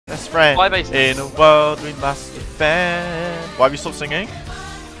best friend in a world we must defend. Why have you stopped singing?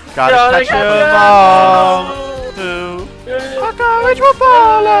 Gotta catch 'em all. Our courage will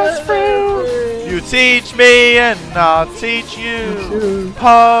pull us through. You teach me and I'll teach you.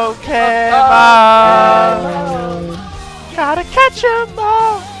 Pokemon. Gotta catch 'em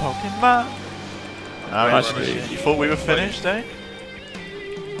all. Pokemon. You thought we were finished, eh?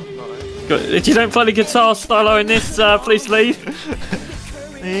 If you don't play the guitar solo in this, please leave.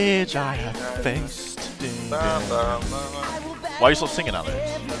 The giant faced. Why are you still singing, Alex?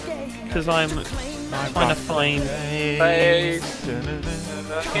 Because I'm trying to find.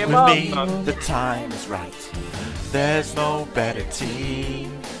 With me, the time is right. There's no better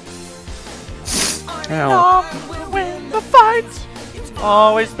team. Ow. Win the fight. It's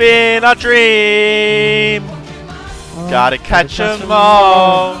always been our dream. Gotta catch 'em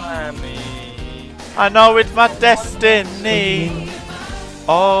all. I know it's my destiny.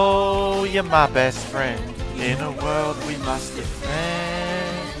 Oh, you're my best friend. In a world we must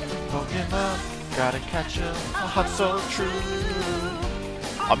defend. Pokemon, gotta catch 'em. A heart so true.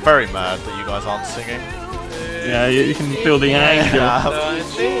 I'm very mad that you guys aren't singing. Yeah, you can feel the anger.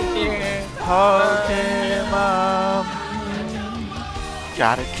 Pokemon,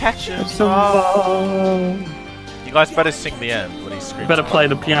 gotta catch 'em all. You guys better sing the end when he screams. Better play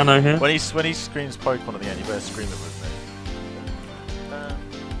the piano here. When he screams Pokemon at the end, you better scream it with me.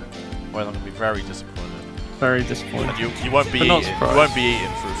 Well, I'm gonna be very disappointed. Very disappointed. And you won't be eating. You won't be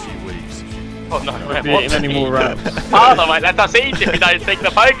eating for a few weeks. Oh no, you won't be eating any more raps. Oh no, mate, let us eat if you don't sing the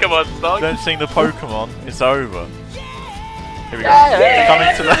Pokemon song. Don't sing the Pokemon. It's over. Here we go.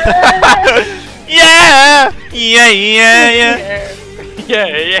 Coming to the. Yeah, yeah, yeah, yeah.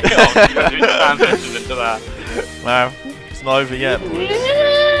 Yeah. Oh, you got to do the transition into that. No, it's not over yet, boys.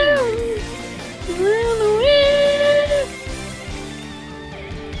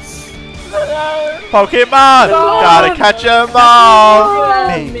 Pokemon! Gotta catch 'em all!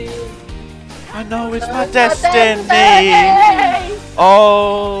 Me. I know it's my destiny!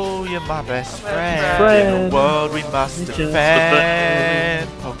 Oh, you're my best friend. In a world we must defend.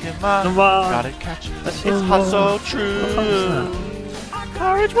 Pokemon, gotta catch 'em. It's hustle true.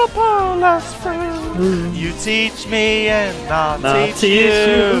 Courage will pull us through. You teach me and I'll teach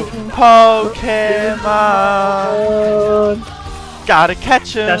you. Pokemon. Gotta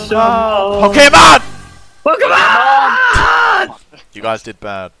catch 'em all. Pokemon! Pokemon! You guys did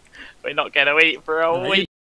bad. We're not gonna eat for a week.